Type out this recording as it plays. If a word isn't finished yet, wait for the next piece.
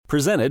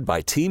Presented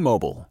by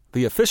T-Mobile,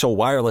 the official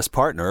wireless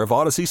partner of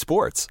Odyssey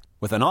Sports.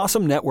 With an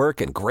awesome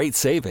network and great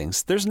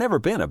savings, there's never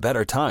been a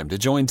better time to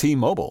join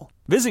T-Mobile.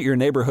 Visit your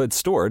neighborhood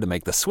store to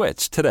make the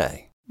switch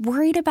today.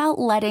 Worried about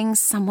letting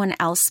someone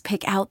else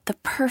pick out the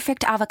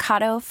perfect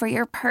avocado for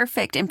your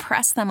perfect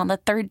impress them on the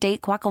third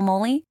date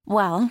guacamole?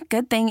 Well,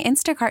 good thing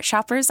Instacart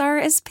shoppers are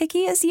as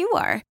picky as you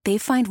are. They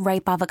find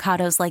ripe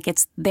avocados like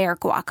it's their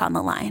guac on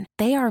the line.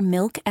 They are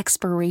milk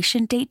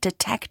expiration date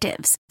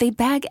detectives. They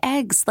bag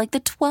eggs like the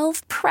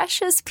 12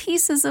 precious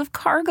pieces of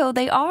cargo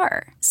they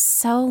are.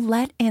 So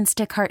let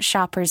Instacart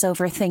shoppers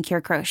overthink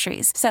your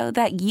groceries so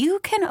that you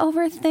can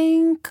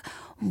overthink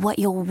what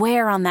you'll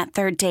wear on that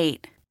third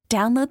date.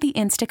 Download the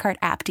Instacart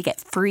app to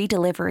get free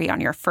delivery on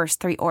your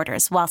first 3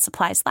 orders while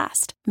supplies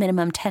last.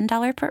 Minimum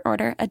 $10 per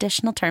order.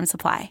 Additional terms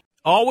apply.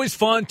 Always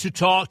fun to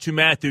talk to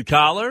Matthew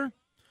Coller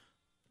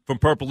from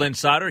Purple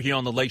Insider here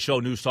on the Lake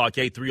Show News Talk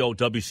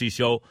 830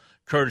 WCCO,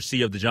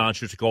 courtesy of the John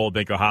Schuster Gold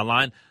Banker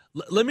Hotline.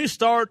 Let me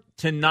start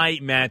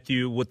tonight,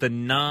 Matthew, with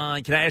can I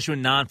ask you a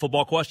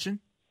non-football question?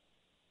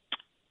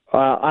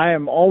 I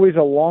am always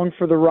along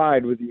for the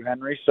ride with you,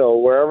 Henry. So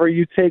wherever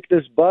you take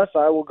this bus,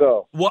 I will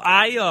go. Well,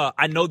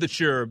 I know that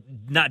you're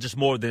not just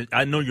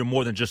I know you're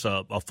more than just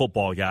a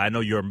football guy. I know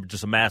you're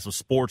just a massive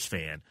sports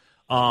fan.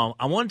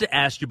 I wanted to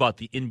ask you about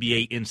the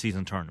NBA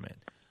in-season tournament.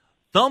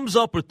 Thumbs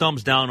up or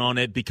thumbs down on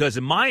it? Because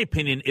in my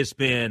opinion, it's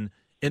been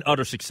an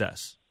utter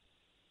success.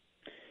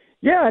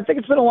 Yeah, I think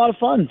it's been a lot of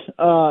fun.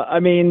 I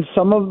mean,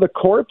 some of the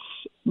courts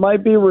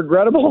might be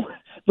regrettable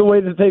the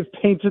way that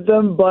they've painted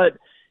them, but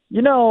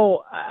you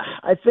know,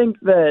 I think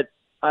that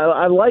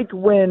I like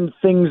when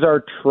things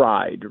are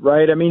tried,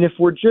 right? I mean, if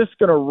we're just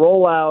going to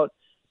roll out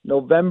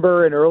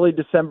November and early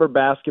December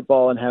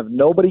basketball and have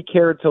nobody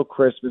care until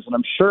Christmas, and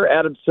I'm sure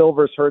Adam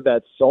Silver's heard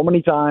that so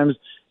many times,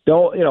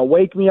 don't,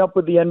 wake me up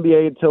with the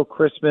NBA until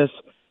Christmas.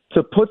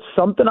 To put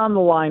something on the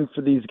line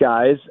for these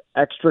guys,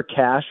 extra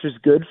cash is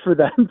good for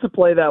them to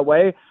play that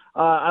way.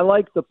 I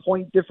like the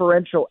point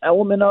differential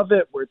element of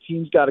it where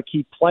teams got to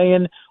keep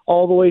playing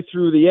all the way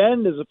through the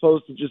end as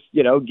opposed to just,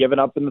 giving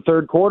up in the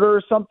third quarter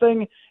or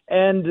something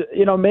and,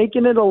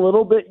 making it a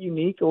little bit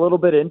unique, a little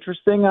bit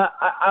interesting.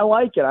 I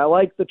like it. I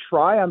like the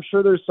try. I'm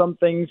sure there's some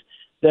things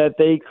that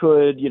they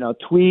could,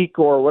 tweak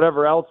or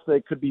whatever else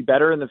that could be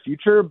better in the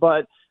future.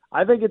 But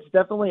I think it's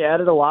definitely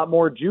added a lot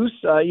more juice,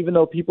 even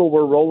though people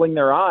were rolling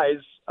their eyes.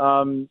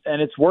 And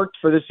it's worked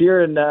for this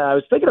year. And I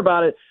was thinking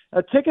about it.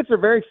 Tickets are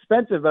very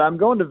expensive, but I'm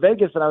going to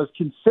Vegas, and I was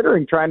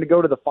considering trying to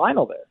go to the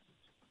final there.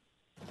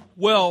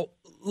 Well,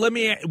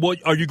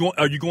 are you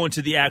going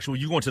to the actual?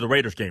 You going to the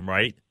Raiders game,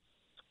 right?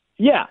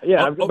 Yeah,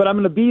 but I'm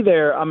going to be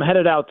there. I'm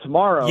headed out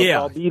tomorrow. Yeah,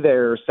 so I'll be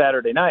there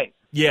Saturday night.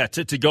 Yeah,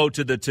 to go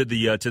to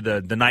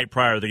the night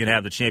prior, they're going to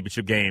have the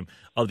championship game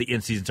of the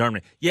in-season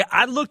tournament. Yeah,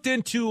 I looked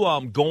into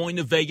going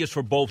to Vegas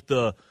for both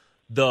the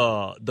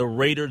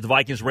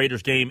Vikings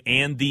Raiders game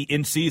and the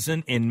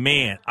in-season, and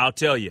man, I'll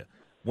tell you.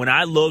 When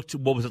I looked,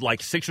 what was it,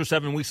 like 6 or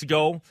 7 weeks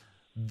ago,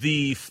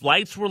 the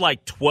flights were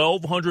like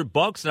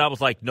 $1,200, and I was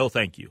like, no,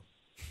 thank you.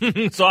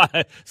 So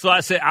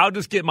I said, I'll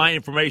just get my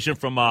information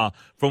from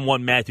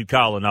one Matthew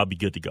Coller, and I'll be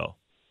good to go.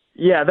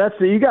 Yeah,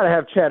 you got to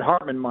have Chad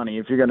Hartman money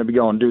if you're going to be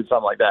going do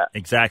something like that.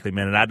 Exactly,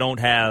 man, and I don't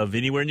have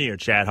anywhere near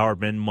Chad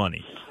Hartman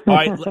money. All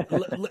right,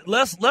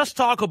 let's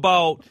talk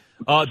about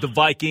the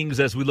Vikings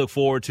as we look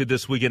forward to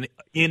this weekend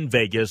in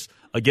Vegas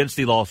against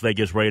the Las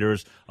Vegas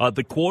Raiders.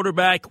 The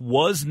quarterback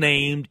was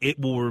named. It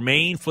will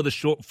remain for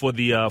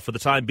the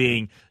time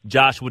being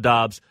Joshua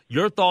Dobbs.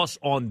 Your thoughts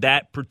on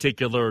that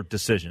particular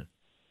decision?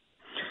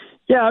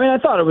 Yeah, I mean, I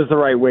thought it was the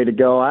right way to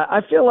go.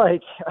 I feel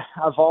like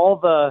of all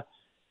the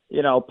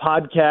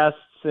podcasts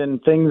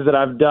and things that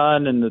I've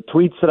done and the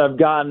tweets that I've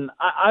gotten,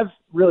 I've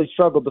really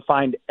struggled to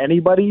find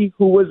anybody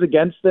who was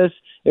against this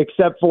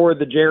except for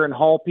the Jaren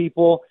Hall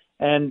people.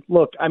 And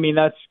look, I mean,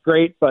 that's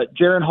great, but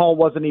Jaren Hall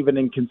wasn't even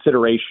in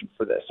consideration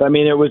for this. I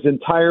mean, it was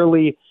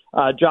entirely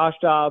Josh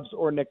Dobbs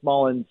or Nick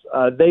Mullins.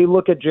 They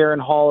look at Jaren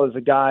Hall as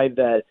a guy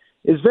that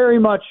is very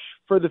much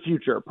for the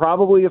future,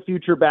 probably a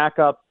future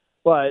backup,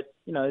 but,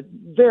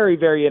 very,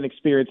 very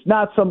inexperienced,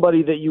 not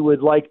somebody that you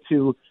would like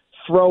to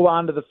throw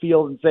onto the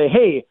field and say,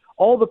 hey,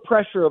 all the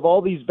pressure of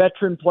all these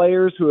veteran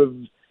players who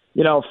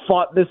have,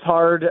 fought this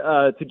hard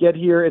to get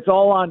here, it's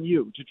all on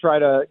you to try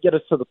to get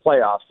us to the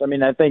playoffs. I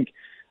mean, I think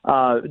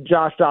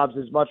Josh Dobbs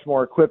is much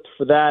more equipped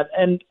for that.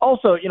 And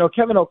also,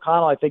 Kevin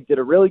O'Connell, I think, did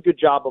a really good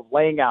job of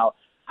laying out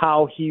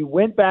how he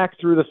went back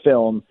through the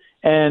film.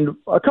 And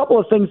a couple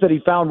of things that he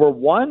found were,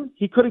 one,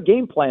 he could have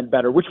game planned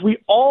better, which we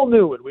all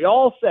knew. And we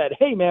all said,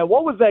 hey, man,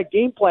 what was that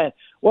game plan?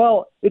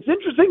 Well, it's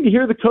interesting to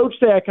hear the coach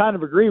say, I kind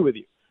of agree with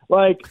you.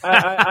 Like,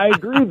 I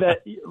agree that,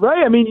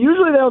 right? I mean,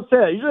 usually they don't say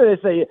that. Usually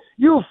they say,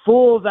 you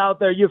fools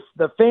out there,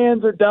 the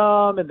fans are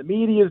dumb and the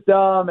media is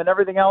dumb and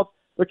everything else.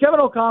 But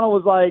Kevin O'Connell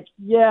was like,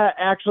 yeah,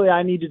 actually,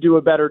 I need to do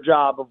a better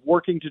job of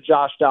working to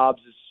Josh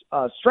Dobbs'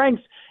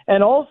 strengths.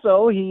 And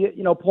also, he,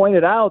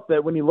 pointed out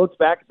that when he looked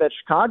back at that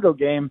Chicago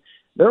game,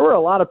 there were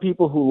a lot of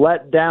people who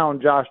let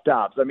down Josh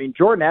Dobbs. I mean,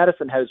 Jordan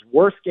Addison had his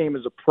worst game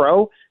as a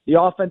pro. The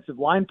offensive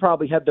line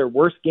probably had their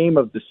worst game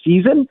of the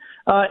season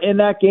in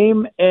that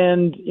game,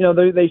 and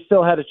they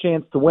still had a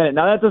chance to win it.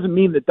 Now, that doesn't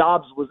mean that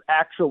Dobbs was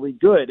actually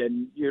good,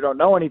 and you don't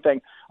know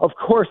anything. Of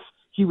course,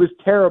 he was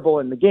terrible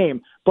in the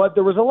game, but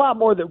there was a lot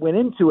more that went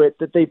into it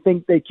that they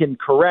think they can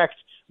correct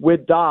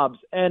with Dobbs.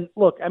 And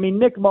look, I mean,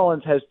 Nick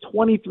Mullins has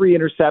 23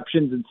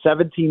 interceptions and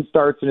 17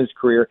 starts in his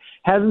career,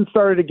 hasn't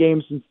started a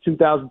game since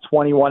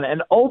 2021,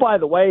 and oh, by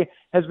the way,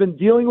 has been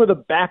dealing with a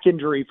back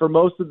injury for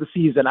most of the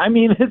season. I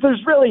mean,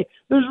 there's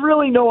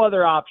really no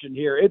other option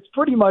here. It's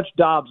pretty much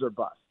Dobbs or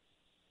bust.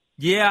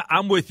 Yeah,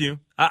 I'm with you.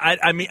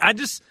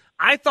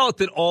 I thought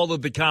that all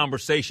of the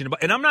conversation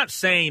about, and I'm not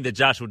saying that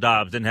Joshua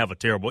Dobbs didn't have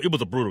it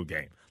was a brutal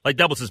game. Like,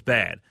 that was just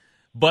bad.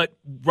 But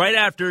right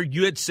after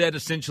you had said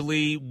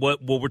essentially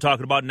what we're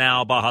talking about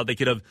now, about how they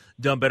could have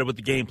done better with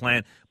the game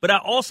plan. But I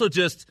also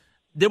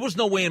there was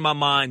no way in my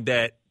mind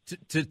that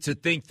to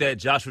think that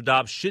Joshua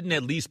Dobbs shouldn't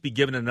at least be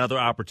given another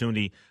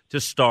opportunity to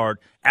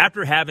start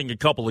after having a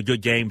couple of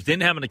good games,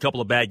 then having a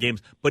couple of bad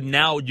games. But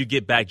now you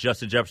get back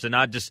Justin Jefferson.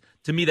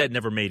 To me, that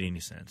never made any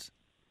sense.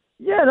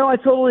 Yeah, no, I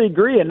totally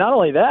agree. And not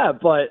only that,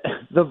 but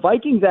the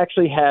Vikings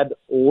actually had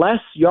less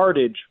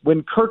yardage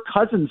when Kirk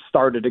Cousins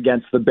started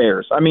against the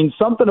Bears. I mean,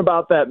 something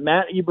about that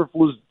Matt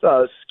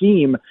Eberflus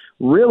scheme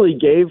really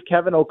gave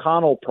Kevin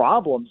O'Connell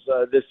problems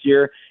this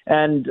year.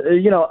 And,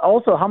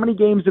 also, how many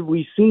games have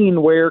we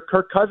seen where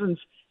Kirk Cousins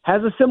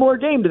has a similar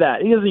game to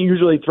that? He doesn't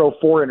usually throw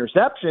 4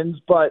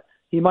 interceptions, but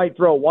he might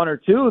throw 1 or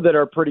 2 that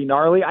are pretty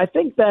gnarly. I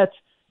think that's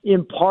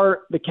in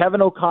part the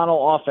Kevin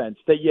O'Connell offense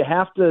that you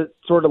have to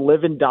sort of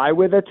live and die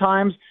with at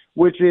times,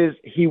 which is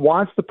he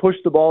wants to push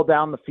the ball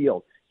down the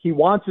field. He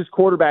wants his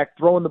quarterback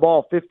throwing the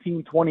ball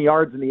 15, 20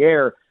 yards in the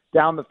air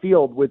down the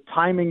field with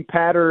timing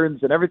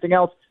patterns and everything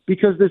else,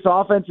 because this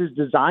offense is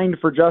designed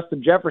for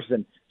Justin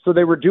Jefferson. So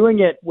they were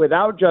doing it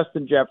without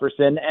Justin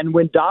Jefferson, and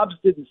when Dobbs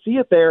didn't see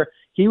it there,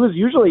 he was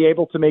usually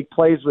able to make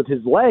plays with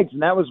his legs,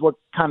 and that was what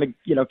kind of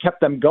kept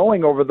them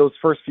going over those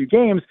first few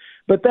games.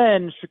 But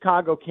then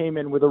Chicago came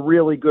in with a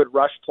really good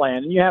rush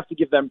plan, and you have to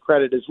give them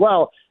credit as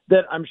well,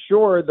 that I'm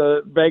sure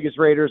the Vegas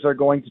Raiders are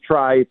going to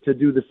try to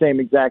do the same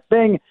exact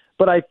thing.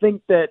 But I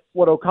think that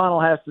what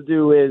O'Connell has to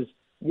do is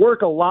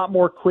work a lot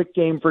more quick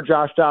game for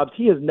Josh Dobbs.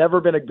 He has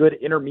never been a good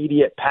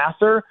intermediate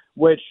passer,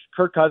 which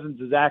Kirk Cousins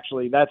is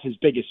that's his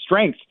biggest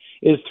strength,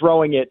 is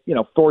throwing it,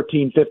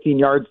 14, 15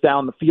 yards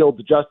down the field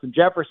to Justin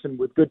Jefferson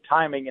with good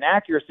timing and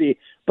accuracy.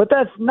 But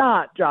that's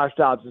not Josh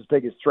Dobbs'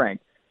 biggest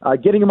strength.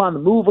 Getting him on the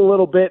move a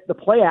little bit. The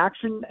play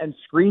action and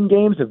screen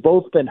games have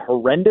both been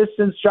horrendous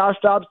since Josh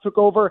Dobbs took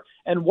over.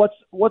 And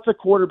what's a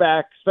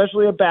quarterback,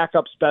 especially a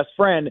backup's best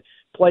friend,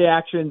 play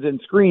actions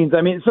and screens?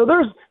 I mean, so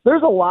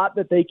there's a lot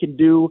that they can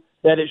do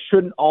that it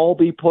shouldn't all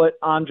be put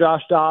on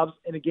Josh Dobbs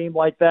in a game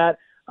like that.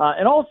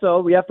 And also,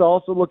 we have to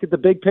also look at the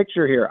big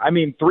picture here. I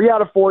mean, 3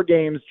 out of 4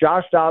 games,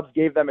 Josh Dobbs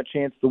gave them a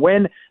chance to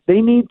win. They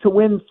need to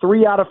win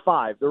 3 out of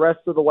 5 the rest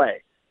of the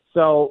way.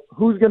 So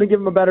who's going to give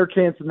them a better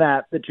chance than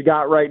that you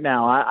got right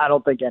now? I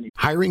don't think any.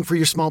 Hiring for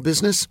your small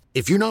business?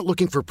 If you're not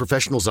looking for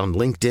professionals on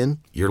LinkedIn,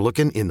 you're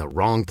looking in the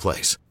wrong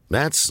place.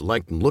 That's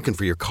like looking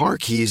for your car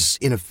keys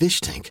in a fish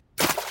tank.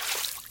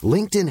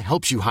 LinkedIn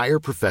helps you hire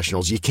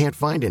professionals you can't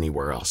find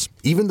anywhere else,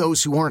 even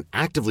those who aren't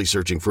actively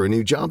searching for a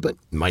new job but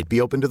might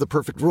be open to the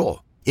perfect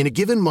role. In a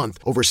given month,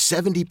 over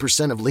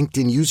 70% of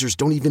LinkedIn users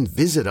don't even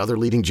visit other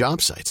leading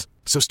job sites.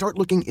 So start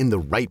looking in the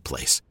right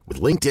place.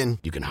 With LinkedIn,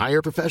 you can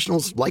hire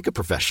professionals like a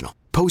professional.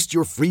 Post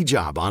your free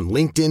job on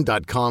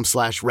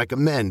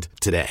linkedin.com/recommend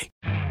today.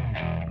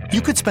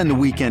 You could spend the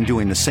weekend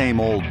doing the same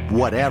old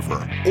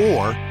whatever,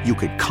 or you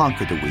could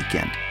conquer the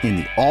weekend in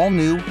the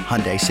all-new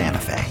Hyundai Santa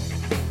Fe.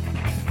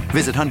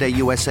 Visit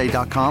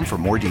HyundaiUSA.com for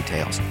more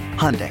details.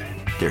 Hyundai,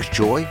 there's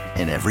joy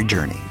in every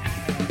journey.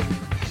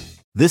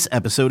 This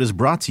episode is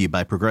brought to you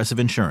by Progressive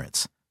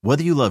Insurance.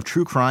 Whether you love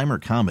true crime or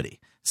comedy,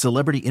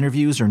 celebrity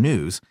interviews or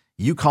news,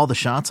 you call the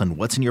shots on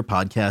what's in your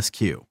podcast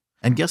queue.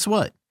 And guess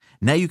what?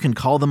 Now you can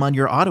call them on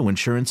your auto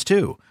insurance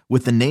too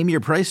with the Name Your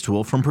Price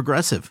tool from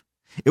Progressive.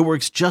 It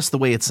works just the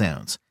way it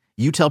sounds.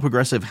 You tell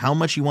Progressive how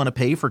much you want to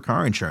pay for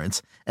car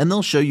insurance, and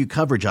they'll show you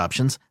coverage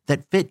options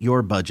that fit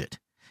your budget.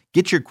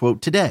 Get your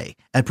quote today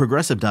at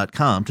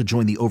Progressive.com to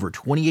join the over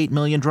 28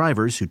 million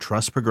drivers who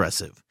trust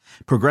Progressive.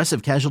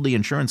 Progressive Casualty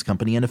Insurance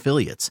Company and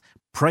Affiliates.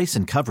 Price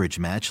and coverage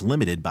match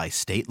limited by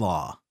state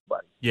law.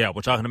 Yeah,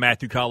 we're talking to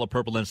Matthew Coller,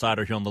 Purple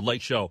Insider, here on The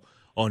Lake Show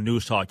on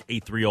News Talk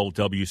 830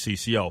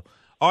 WCCO.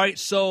 All right,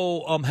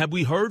 so have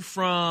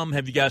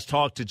you guys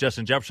talked to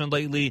Justin Jefferson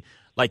lately?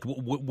 Like,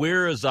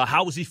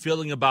 how is he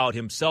feeling about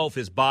himself,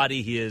 his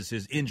body,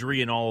 his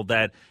injury, and all of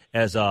that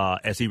as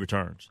he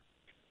returns?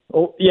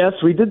 Oh, yes,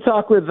 we did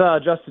talk with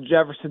Justin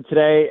Jefferson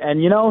today,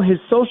 and, his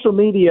social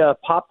media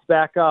popped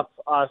back up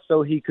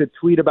so he could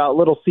tweet about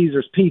Little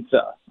Caesars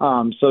Pizza.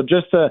 So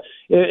just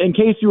in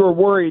case you were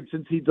worried,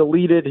 since he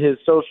deleted his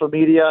social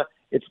media,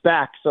 it's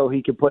back so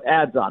he could put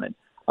ads on it.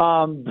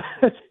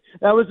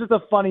 that was just a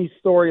funny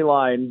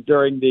storyline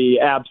during the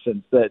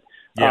absence that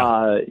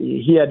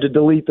he had to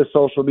delete the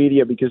social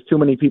media because too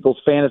many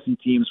people's fantasy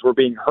teams were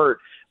being hurt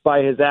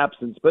by his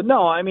absence. But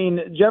no, I mean,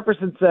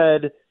 Jefferson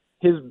said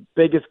his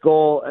biggest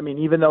goal, I mean,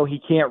 even though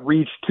he can't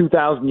reach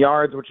 2,000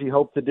 yards, which he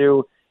hoped to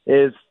do,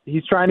 is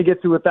he's trying to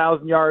get to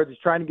 1,000 yards. He's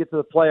trying to get to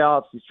the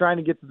playoffs. He's trying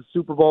to get to the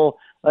Super Bowl.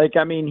 Like,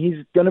 I mean,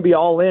 he's going to be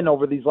all in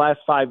over these last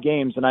 5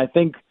 games, and I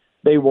think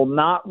they will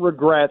not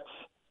regret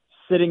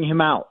sitting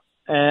him out.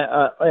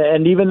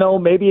 And even though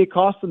maybe it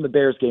cost him the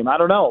Bears game, I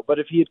don't know. But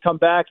if he had come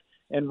back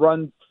and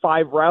run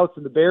 5 routes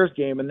in the Bears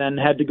game and then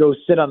had to go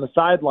sit on the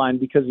sideline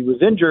because he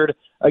was injured,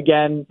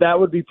 again, that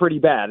would be pretty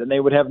bad, and they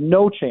would have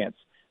no chance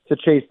to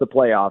chase the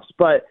playoffs.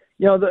 But,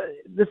 you know,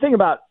 the thing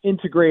about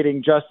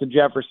integrating Justin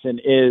Jefferson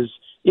is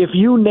if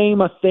you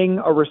name a thing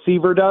a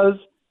receiver does,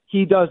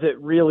 he does it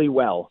really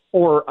well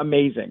or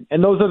amazing.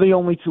 And those are the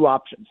only 2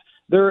 options.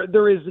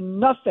 There is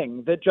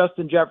nothing that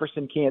Justin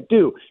Jefferson can't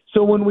do.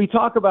 So when we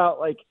talk about,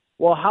 like,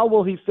 well, how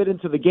will he fit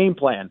into the game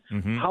plan?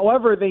 Mm-hmm.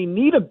 However, they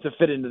need him to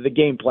fit into the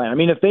game plan. I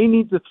mean, if they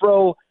need to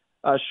throw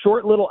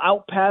short little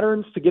out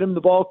patterns to get him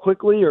the ball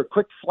quickly or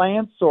quick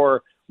slants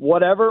or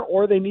whatever,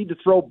 or they need to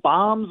throw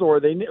bombs or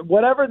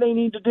whatever they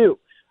need to do,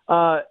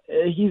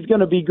 he's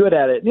going to be good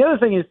at it. And the other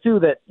thing is, too,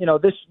 that, you know,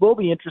 this will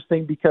be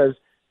interesting because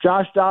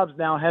Josh Dobbs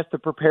now has to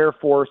prepare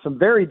for some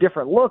very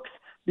different looks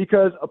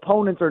because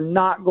opponents are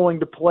not going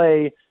to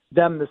play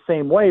them the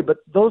same way, but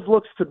those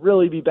looks could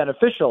really be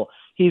beneficial.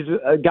 He's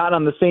got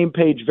on the same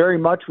page very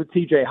much with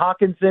TJ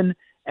Hawkinson,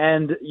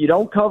 and you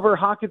don't cover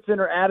Hawkinson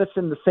or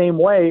Addison the same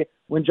way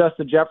when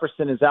Justin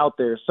Jefferson is out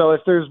there. So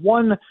if there's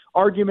one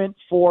argument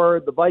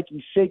for the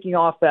Vikings shaking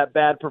off that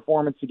bad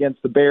performance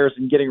against the Bears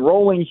and getting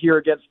rolling here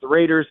against the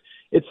Raiders,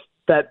 it's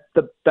that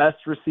the best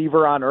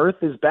receiver on earth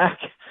is back.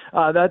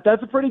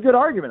 That's a pretty good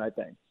argument, I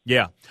think.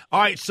 Yeah.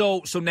 All right,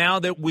 so now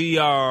that we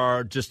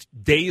are just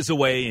days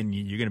away and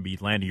you're going to be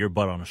landing your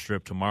butt on a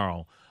strip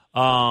tomorrow,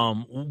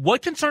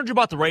 what concerns you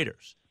about the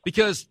Raiders?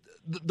 Because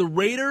the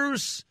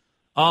Raiders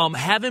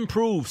have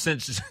improved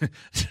since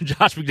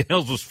Josh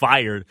McDaniels was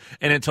fired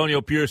and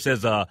Antonio Pierce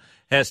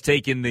has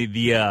taken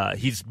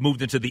he's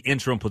moved into the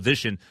interim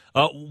position.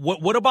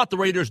 What about the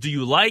Raiders do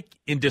you like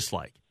and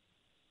dislike?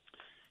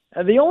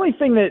 The only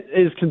thing that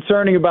is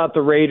concerning about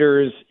the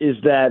Raiders is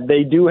that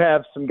they do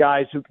have some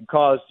guys who can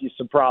cause you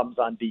some problems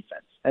on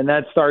defense. And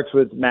that starts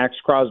with Max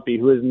Crosby,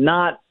 who is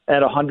not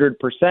at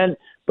 100%,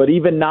 but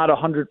even not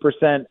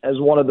 100% as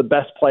one of the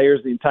best players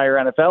in the entire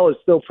NFL is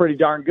still pretty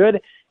darn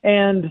good.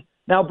 And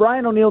now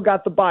Brian O'Neill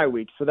got the bye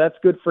week, so that's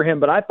good for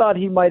him. But I thought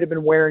he might have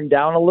been wearing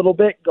down a little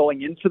bit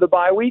going into the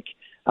bye week.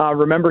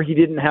 Remember, he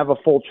didn't have a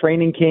full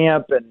training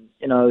camp, and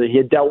you know he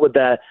had dealt with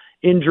that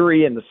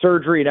injury and the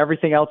surgery and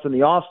everything else in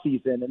the off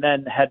season, and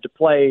then had to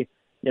play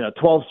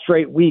 12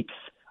 straight weeks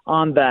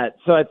on that.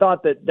 So I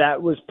thought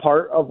that was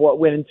part of what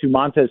went into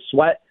Montez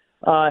Sweat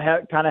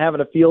kind of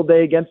having a field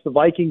day against the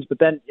Vikings, but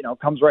then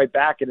comes right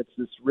back and it's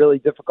this really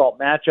difficult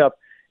matchup.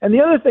 And the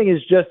other thing is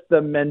just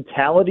the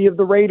mentality of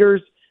the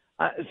Raiders.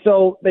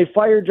 So they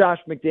fired Josh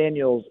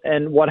McDaniels,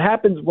 and what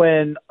happens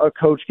when a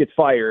coach gets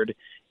fired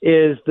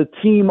is the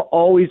team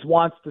always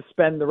wants to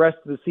spend the rest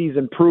of the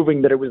season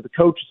proving that it was the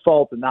coach's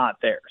fault and not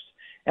theirs.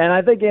 And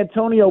I think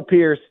Antonio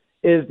Pierce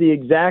is the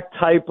exact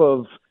type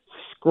of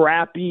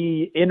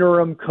scrappy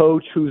interim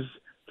coach who's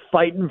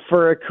fighting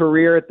for a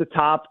career at the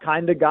top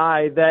kind of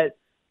guy that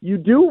you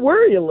do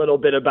worry a little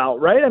bit about,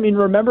 right? I mean,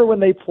 remember when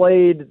they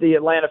played the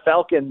Atlanta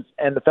Falcons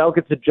and the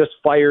Falcons had just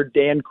fired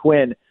Dan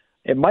Quinn?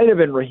 It might have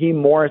been Raheem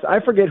Morris.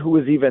 I forget who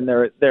was even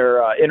their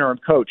interim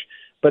coach.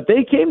 But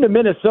they came to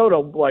Minnesota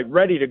like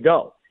ready to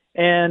go.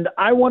 And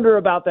I wonder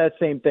about that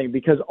same thing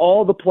because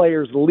all the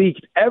players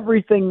leaked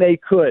everything they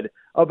could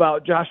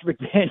about Josh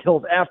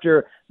McDaniels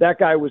after that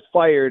guy was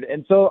fired.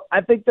 And so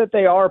I think that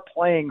they are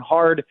playing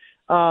hard.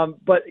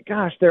 But,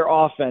 gosh, their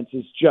offense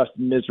is just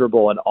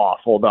miserable and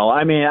awful, though.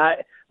 I mean,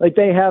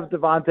 they have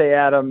Devontae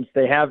Adams,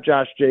 they have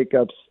Josh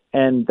Jacobs,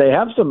 and they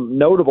have some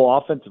notable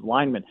offensive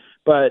linemen.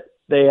 But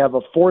they have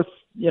a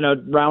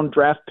fourth-round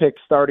draft pick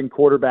starting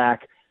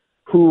quarterback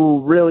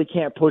who really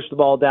can't push the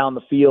ball down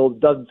the field,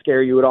 doesn't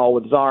scare you at all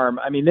with his arm.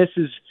 I mean, this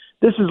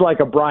is like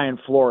a Brian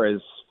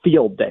Flores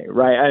field day,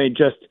 right? I mean,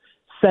 just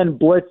send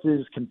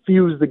blitzes,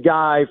 confuse the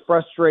guy,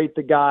 frustrate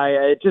the guy.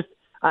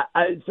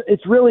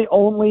 It's really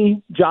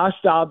only Josh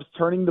Dobbs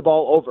turning the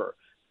ball over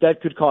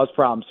that could cause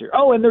problems here.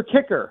 Oh, and their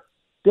kicker,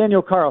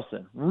 Daniel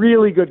Carlson,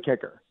 really good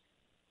kicker.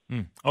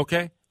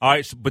 Okay. All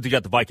right, but you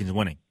got the Vikings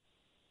winning.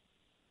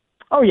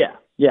 Oh, yeah,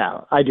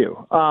 I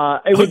do.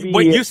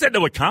 But you said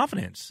that with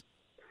confidence.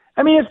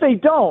 I mean, if they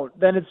don't,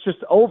 then it's just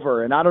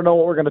over, and I don't know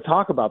what we're going to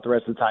talk about the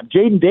rest of the time.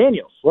 Jaden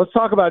Daniels. Let's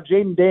talk about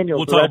Jaden Daniels.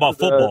 We'll talk about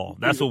football.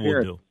 That's what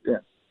we'll do. Yeah.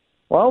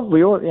 Well,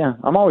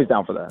 I'm always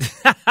down for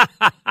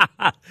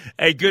that.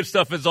 Hey, good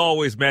stuff as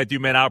always, Matthew,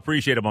 man. I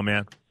appreciate it, my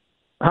man.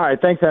 All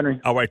right, thanks, Henry.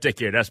 All right, take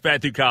care. That's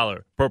Matthew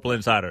Coller, Purple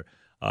Insider,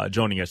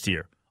 joining us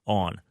here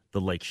on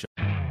The Lake Show.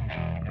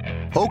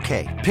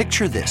 Okay,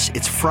 picture this.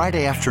 It's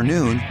Friday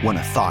afternoon when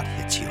a thought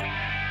hits you.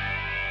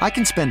 I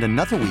can spend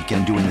another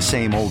weekend doing the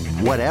same old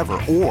whatever,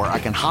 or I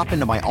can hop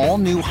into my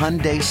all-new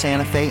Hyundai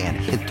Santa Fe and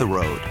hit the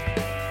road.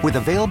 With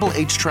available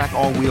H-Track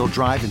all-wheel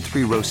drive and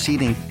 3-row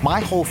seating, my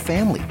whole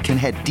family can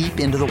head deep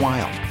into the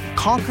wild.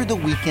 Conquer the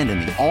weekend in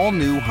the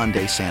all-new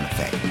Hyundai Santa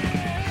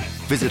Fe.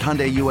 Visit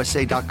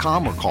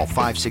HyundaiUSA.com or call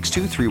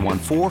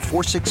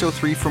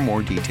 562-314-4603 for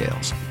more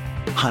details.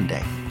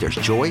 Hyundai, there's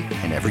joy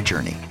in every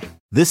journey.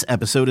 This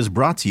episode is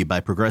brought to you by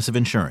Progressive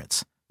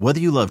Insurance. Whether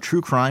you love true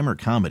crime or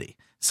comedy,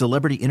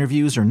 celebrity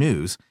interviews or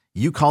news,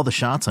 you call the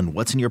shots on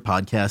what's in your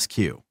podcast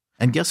queue.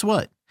 And guess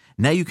what?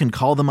 Now you can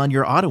call them on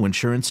your auto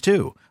insurance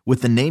too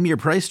with the Name Your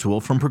Price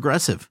tool from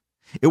Progressive.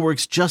 It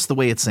works just the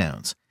way it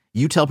sounds.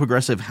 You tell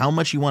Progressive how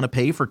much you want to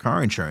pay for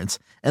car insurance,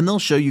 and they'll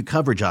show you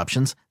coverage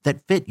options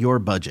that fit your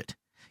budget.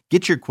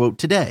 Get your quote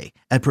today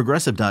at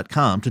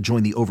Progressive.com to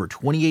join the over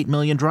 28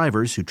 million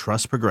drivers who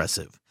trust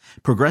Progressive.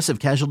 Progressive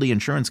Casualty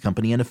Insurance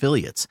Company and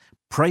Affiliates.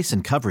 Price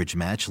and coverage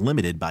match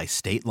limited by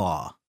state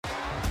law.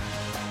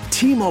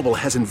 T-Mobile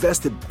has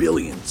invested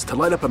billions to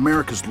light up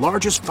America's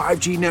largest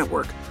 5G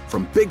network,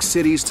 from big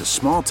cities to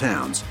small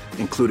towns,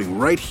 including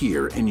right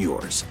here in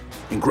yours.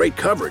 And great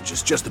coverage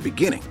is just the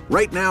beginning.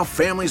 Right now,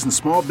 families and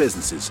small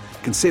businesses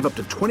can save up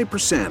to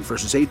 20%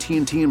 versus AT&T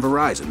and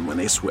Verizon when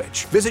they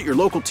switch. Visit your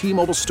local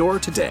T-Mobile store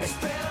today.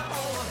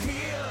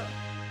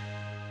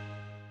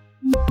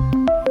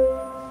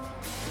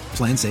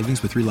 Plan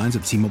savings with 3 lines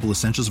of T-Mobile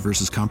Essentials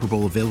versus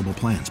comparable available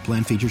plans.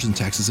 Plan features and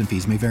taxes and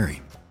fees may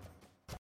vary.